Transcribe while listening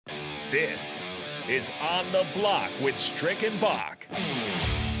This is On the Block with Strick and Bach.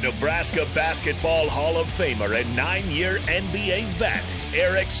 Nebraska Basketball Hall of Famer and 9-year NBA vet,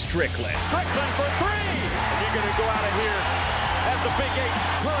 Eric Strickland. Strickland for three! And you're going to go out of here as the Big 8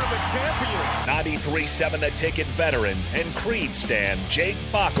 tournament champion. 93.7 The Ticket veteran and Creed stan, Jake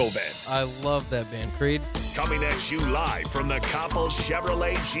Bakoven. I love that band, Creed. Coming at you live from the Koppel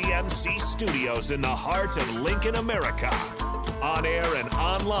Chevrolet GMC studios in the heart of Lincoln, America. On air and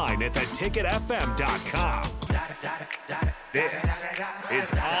online at theticketfm.com. This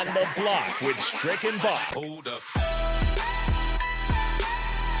is On the Block with Strick and Bach. Hold up.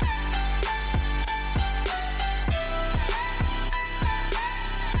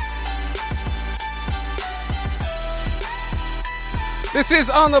 This is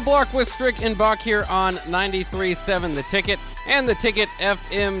On the Block with Strick and Bach here on 93.7 The Ticket and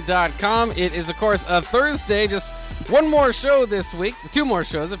theticketfm.com. It is, of course, a Thursday, just one more show this week, two more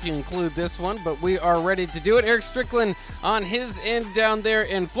shows if you include this one, but we are ready to do it. Eric Strickland on his end down there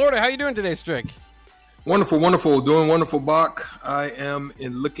in Florida. How you doing today, Strick? Wonderful, wonderful. Doing wonderful, Bach. I am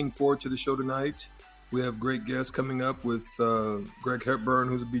looking forward to the show tonight. We have great guests coming up with Greg Hepburn,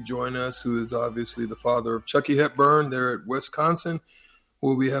 who's will be joining us, who is obviously the father of Chucky Hepburn there at Wisconsin.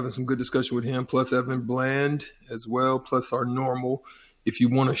 We'll be having some good discussion with him, plus Evan Bland as well, plus our normal. If you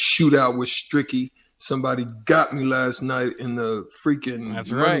want to shoot out with Stricky, somebody got me last night in the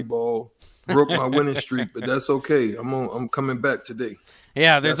freaking money ball, broke my winning streak, but that's okay. I'm coming back today.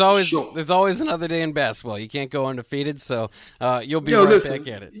 Yeah, there's always another day in basketball. You can't go undefeated, so you'll be back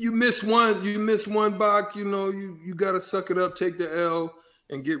at it. You miss one, Bach. You know, you got to suck it up, take the L,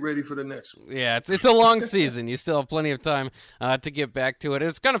 and get ready for the next one. Yeah, it's a long season. You still have plenty of time to get back to it.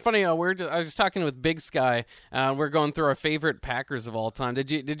 It's kind of funny. I was talking with Big Sky. We're going through our favorite Packers of all time.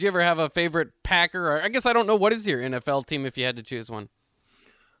 Did you ever have a favorite Packer? Or I guess I don't know. What is your NFL team if you had to choose one?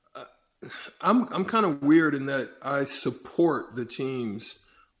 I'm kind of weird in that I support the teams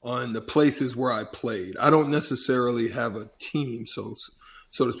on the places where I played. I don't necessarily have a team, so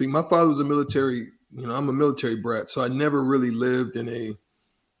to speak. My father was a military. I'm a military brat, so I never really lived in a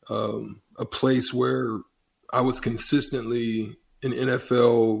place where I was consistently an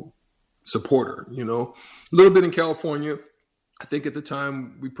NFL supporter, a little bit in California. I think at the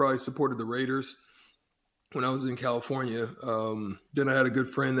time we probably supported the Raiders when I was in California. Then I had a good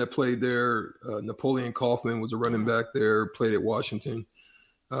friend that played there. Napoleon Kaufman was a running back there, played at Washington.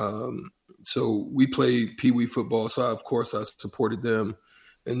 So we played Pee Wee football. So of course I supported them.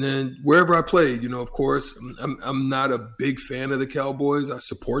 And then wherever I played, of course, I'm not a big fan of the Cowboys. I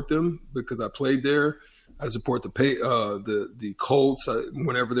support them because I played there. I support the Colts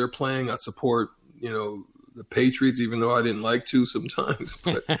whenever they're playing. I support the Patriots, even though I didn't like to sometimes.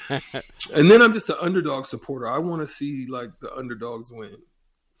 But and then I'm just an underdog supporter. I want to see the underdogs win.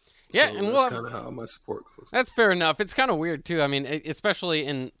 Yeah, so and that's kind of how my support goes. That's fair enough. It's kind of weird too. I mean, especially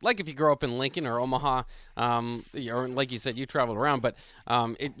in if you grow up in Lincoln or Omaha, or like you said, you traveled around, but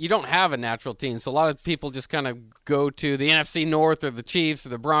you don't have a natural team. So a lot of people just kind of go to the NFC North or the Chiefs or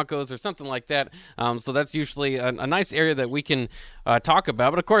the Broncos or something like that. So that's usually a nice area that we can talk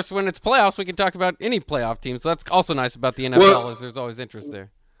about. But of course, when it's playoffs, we can talk about any playoff team. So that's also nice about the NFL is there's always interest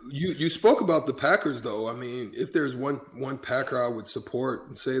there. You spoke about the Packers, though. I mean, if there's one Packer I would support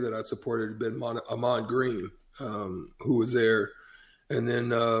and say that I supported, it'd been Ahman Green, who was there. And then,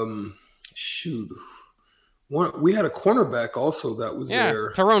 we had a cornerback also that was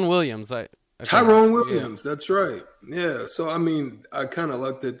there. Tyrone Williams. Tyrone Williams, that's right. Yeah, so, I mean, I kind of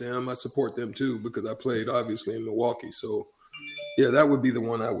looked at them. I support them, too, because I played, obviously, in Milwaukee. So, yeah, that would be the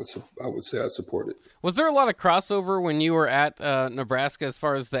one I would say I supported. Was there a lot of crossover when you were at Nebraska as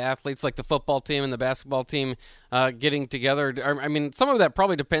far as the athletes, like the football team and the basketball team getting together? I mean, some of that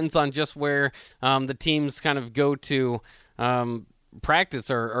probably depends on just where the teams kind of go to practice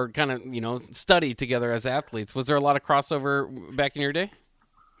or kind of, study together as athletes. Was there a lot of crossover back in your day?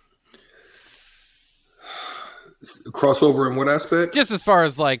 Crossover in what aspect? Just as far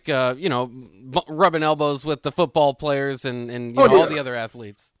as rubbing elbows with the football players and all the other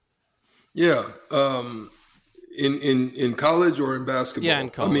athletes. Yeah. In college or in basketball? Yeah, in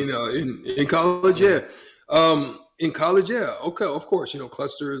college. I mean, in college, yeah. In college, yeah. Okay, of course.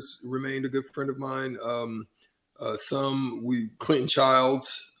 Clusters remained a good friend of mine. Clinton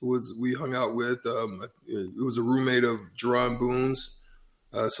Childs we hung out with. It was a roommate of Jerron Boone's.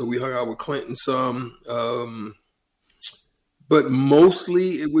 So we hung out with Clinton some. But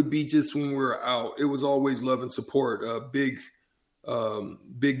mostly it would be just when we were out. It was always love and support. Big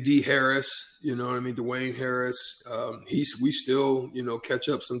D Harris, Dwayne Harris. We still, catch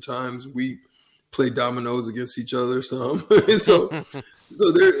up sometimes. We play dominoes against each other some. So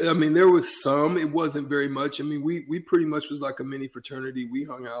So there was some. It wasn't very much. I mean, we pretty much was like a mini fraternity. We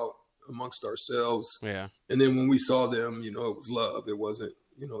hung out amongst ourselves. Yeah. And then when we saw them, it was love. It wasn't,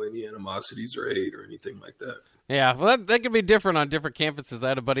 any animosities or hate or anything like that. Yeah, well, that could be different on different campuses. I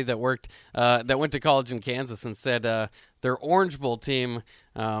had a buddy that went to college in Kansas and said their Orange Bowl team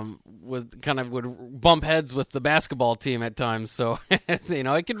would bump heads with the basketball team at times. So,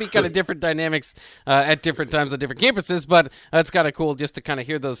 it can be kind of different dynamics at different times on different campuses, but it's kind of cool just to kind of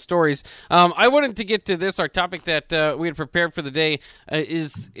hear those stories. I wanted to get to this. Our topic that we had prepared for the day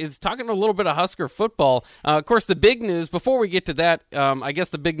is talking a little bit of Husker football. Of course, the big news, before we get to that, I guess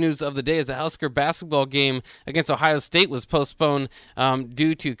the big news of the day is the Husker basketball game against Ohio State was postponed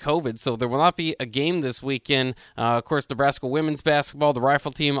due to COVID. So there will not be a game this weekend. Of course, Nebraska women's basketball, the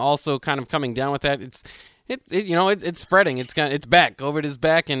rifle team, also kind of coming down with that. It's spreading. It's back. COVID is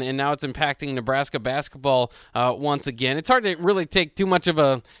back, and now it's impacting Nebraska basketball once again. It's hard to really take too much of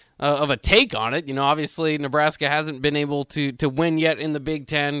a take on it. Obviously Nebraska hasn't been able to win yet in the Big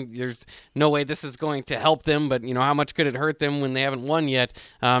Ten. There's no way this is going to help them, but how much could it hurt them when they haven't won yet?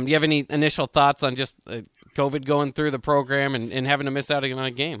 Do you have any initial thoughts on just COVID going through the program and having to miss out on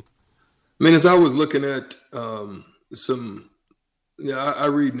a game? I mean, as I was looking at I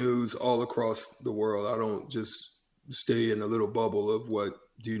read news all across the world. I don't just stay in a little bubble of what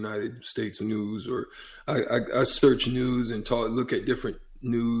the United States news, or I search news and look at different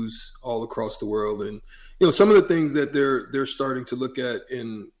news all across the world. And, some of the things that they're starting to look at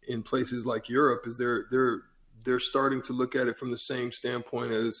in places like Europe is they're starting to look at it from the same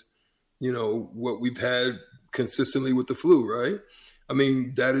standpoint as, what we've had consistently with the flu, right? I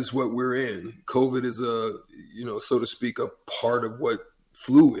mean, that is what we're in. COVID is so to speak, a part of what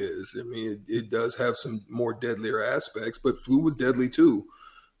flu is. I mean, it does have some more deadlier aspects, but flu was deadly too,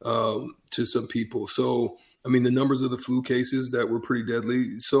 to some people. So, I mean, the numbers of the flu cases that were pretty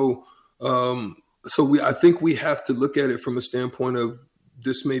deadly. So I think we have to look at it from a standpoint of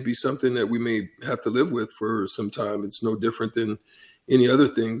this may be something that we may have to live with for some time. It's no different than any other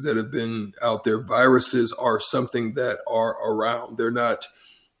things that have been out there. Viruses are something that are around.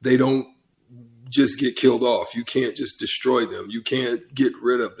 They don't just get killed off. You can't just destroy them. You can't get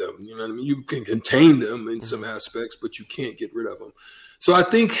rid of them. You know what I mean? You can contain them in some aspects, but you can't get rid of them. So I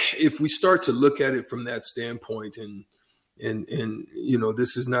think if we start to look at it from that standpoint, and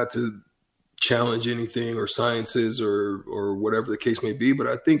this is not to challenge anything or sciences or whatever the case may be, but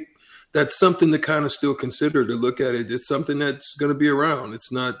I think that's something to kind of still consider, to look at it. It's something that's going to be around. It's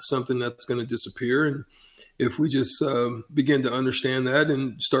not something that's going to disappear. And if we just begin to understand that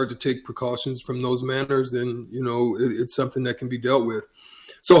and start to take precautions from those manners, then, it's something that can be dealt with.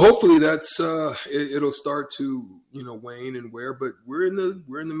 So hopefully that's it'll start to, wane and wear, but we're in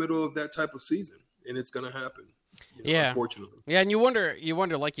the middle of that type of season, and it's going to happen. Unfortunately. Yeah, and you wonder,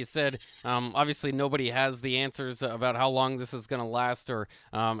 like you said, obviously nobody has the answers about how long this is going to last, or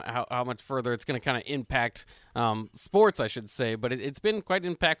how much further it's going to kind of impact sports, I should say. But it's been quite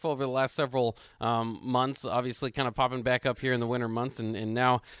impactful over the last several months, obviously kind of popping back up here in the winter months, and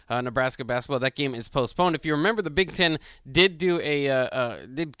now Nebraska basketball, that game is postponed. If you remember, the Big Ten did do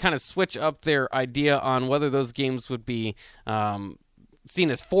did kind of switch up their idea on whether those games would be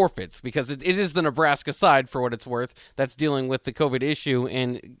seen as forfeits, because it is the Nebraska side, for what it's worth, that's dealing with the COVID issue.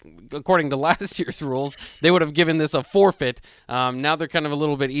 And according to last year's rules, they would have given this a forfeit. Now they're kind of a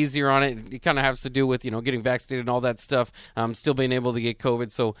little bit easier on it. It kind of has to do with, getting vaccinated and all that stuff, still being able to get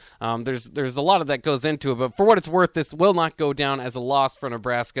COVID. So there's a lot of that goes into it. But for what it's worth, this will not go down as a loss for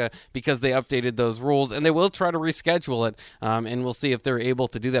Nebraska, because they updated those rules, and they will try to reschedule it. And we'll see if they're able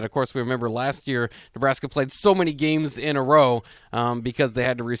to do that. Of course, we remember last year, Nebraska played so many games in a row because they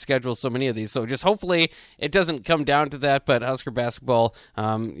had to reschedule so many of these. So just hopefully it doesn't come down to that, but Husker basketball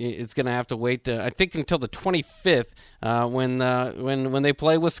is going to have to wait, I think, until the 25th when they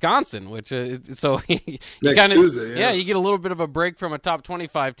play Wisconsin, which so you next Tuesday, yeah, you get a little bit of a break from a top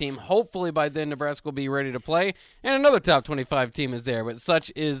 25 team. Hopefully by then Nebraska will be ready to play, and another top 25 team is there. But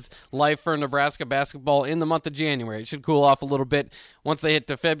such is life for Nebraska basketball in the month of January. It should cool off a little bit once they hit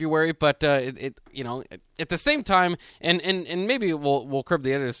to February, but at the same time, and maybe we'll curb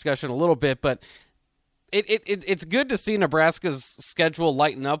the other discussion a little bit, but it's good to see Nebraska's schedule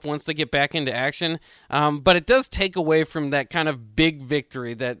lighten up once they get back into action, but it does take away from that kind of big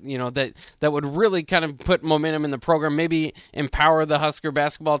victory that that would really kind of put momentum in the program, maybe empower the Husker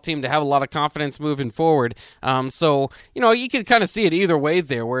basketball team to have a lot of confidence moving forward. So you can kind of see it either way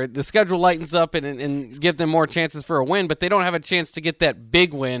there, where the schedule lightens up and give them more chances for a win, but they don't have a chance to get that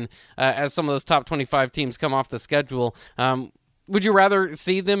big win as some of those top 25 teams come off the schedule. would you rather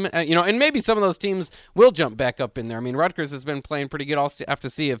see them, and maybe some of those teams will jump back up in there. I mean, Rutgers has been playing pretty good. I'll have to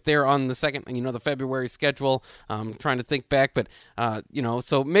see if they're on the second, the February schedule. Trying to think back, but,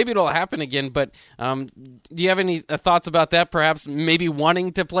 so maybe it'll happen again. But do you have any thoughts about that? Perhaps maybe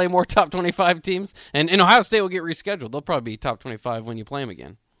wanting to play more top 25 teams? And Ohio State will get rescheduled. They'll probably be top 25 when you play them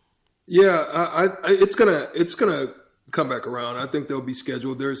again. Yeah, it's gonna come back around. I think they'll be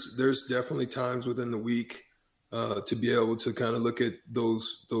scheduled. There's definitely times within the week to be able to kind of look at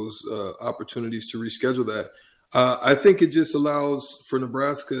those opportunities to reschedule that. I think it just allows for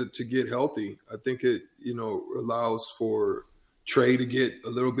Nebraska to get healthy. I think it allows for Trey to get a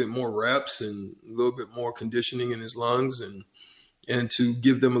little bit more reps and a little bit more conditioning in his lungs and to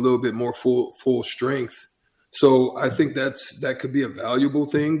give them a little bit more full strength. So I think that could be a valuable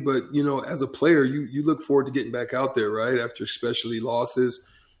thing. But, as a player, you look forward to getting back out there, right? After especially losses,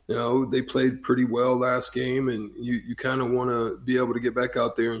 they played pretty well last game, and you kind of want to be able to get back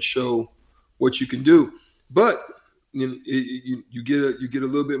out there and show what you can do. But you get a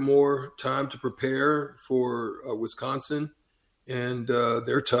little bit more time to prepare for Wisconsin, and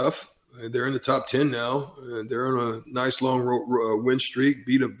they're tough. They're in the top 10 now. They're on a nice long win streak,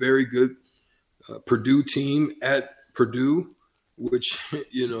 beat a very good Purdue team at Purdue, which,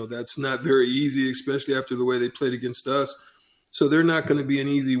 that's not very easy, especially after the way they played against us. So they're not going to be an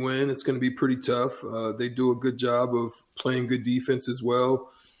easy win. It's going to be pretty tough. They do a good job of playing good defense as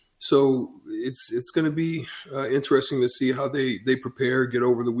well. So it's going to be interesting to see how they prepare, get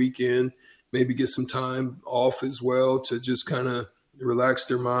over the weekend, maybe get some time off as well to just kind of relax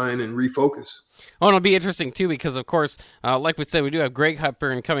their mind and refocus. Oh, and it'll be interesting, too, because, of course, like we said, we do have Greg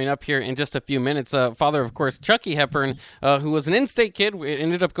Hepburn coming up here in just a few minutes. Father, of course, Chucky Hepburn, who was an in-state kid,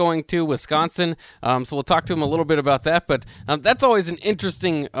 ended up going to Wisconsin. So we'll talk to him a little bit about that. But that's always an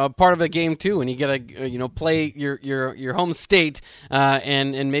interesting part of the game, too, when you get to play your home state,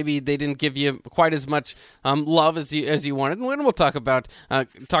 and maybe they didn't give you quite as much love as you wanted. And we'll talk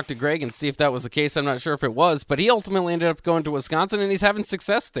to Greg and see if that was the case. I'm not sure if it was, but he ultimately ended up going to Wisconsin, and he's having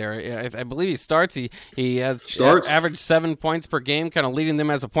success there. I believe he starts. He has averaged 7 points per game, kind of leading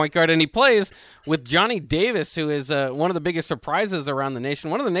them as a point guard, and he plays with Johnny Davis, who is one of the biggest surprises around the nation,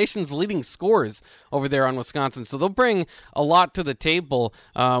 one of the nation's leading scorers over there on Wisconsin. So they'll bring a lot to the table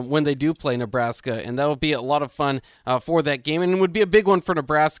when they do play Nebraska, and that'll be a lot of fun for that game, and it would be a big one for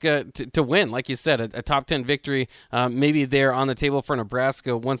Nebraska to win. Like you said, a top 10 victory maybe there on the table for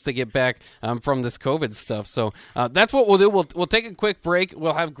Nebraska once they get back from this COVID stuff. So that's what we'll do. We'll take a quick break.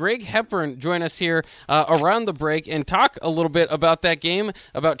 We'll have Greg Hepburn join us here around the break and talk a little bit about that game,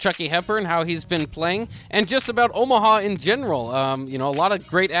 about Chucky Hepburn, how he's been playing, and just about Omaha in general. A lot of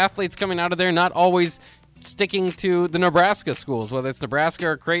great athletes coming out of there, not always sticking to the Nebraska schools, whether it's Nebraska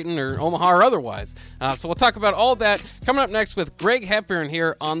or Creighton or Omaha or otherwise. So we'll talk about all that coming up next with Greg Hepburn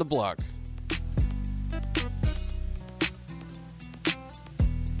here on The Blog.